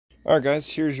Alright guys,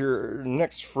 here's your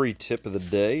next free tip of the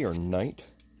day or night.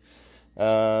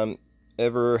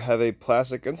 Ever have a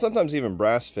plastic and sometimes even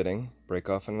brass fitting break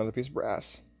off another piece of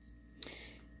brass?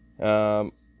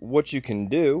 What you can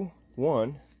do,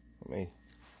 one, let me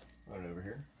run it over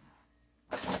here.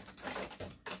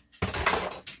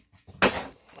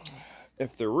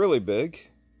 If they're really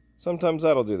big, sometimes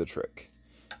that'll do the trick.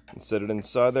 And set it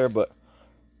inside there, but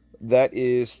that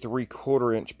is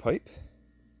 3/4 inch pipe.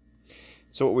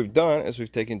 So what we've done is we've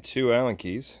taken two Allen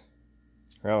keys,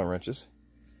 or Allen wrenches,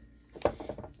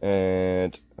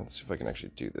 and let's see if I can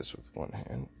actually do this with one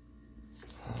hand.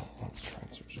 Let's try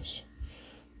and switch this.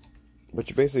 But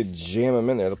you basically jam them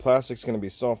in there. The plastic's going to be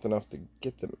soft enough to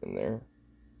get them in there.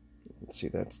 Let's see,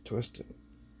 that's twisted.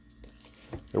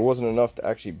 There wasn't enough to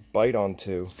actually bite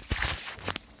onto.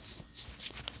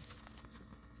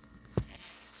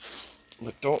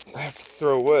 But don't have to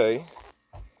throw away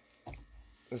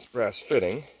this brass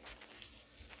fitting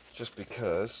just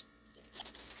because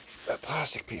that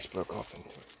plastic piece broke off into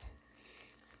it.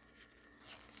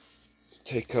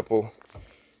 Take a couple,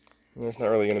 there's not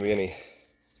really going to be any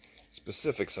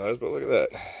specific size, but look at that.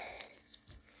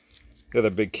 The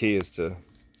other big key is to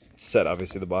set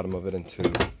obviously the bottom of it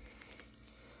into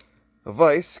a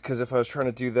vise, because if I was trying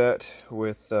to do that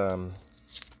with a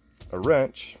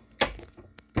wrench,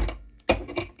 it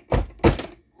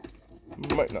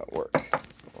might not work.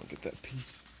 I'll get that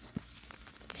piece.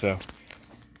 So,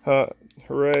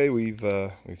 hooray! We've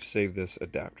saved this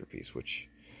adapter piece, which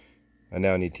I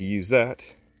now need to use that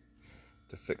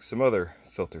to fix some other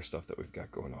filter stuff that we've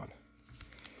got going on.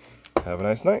 Have a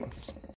nice night.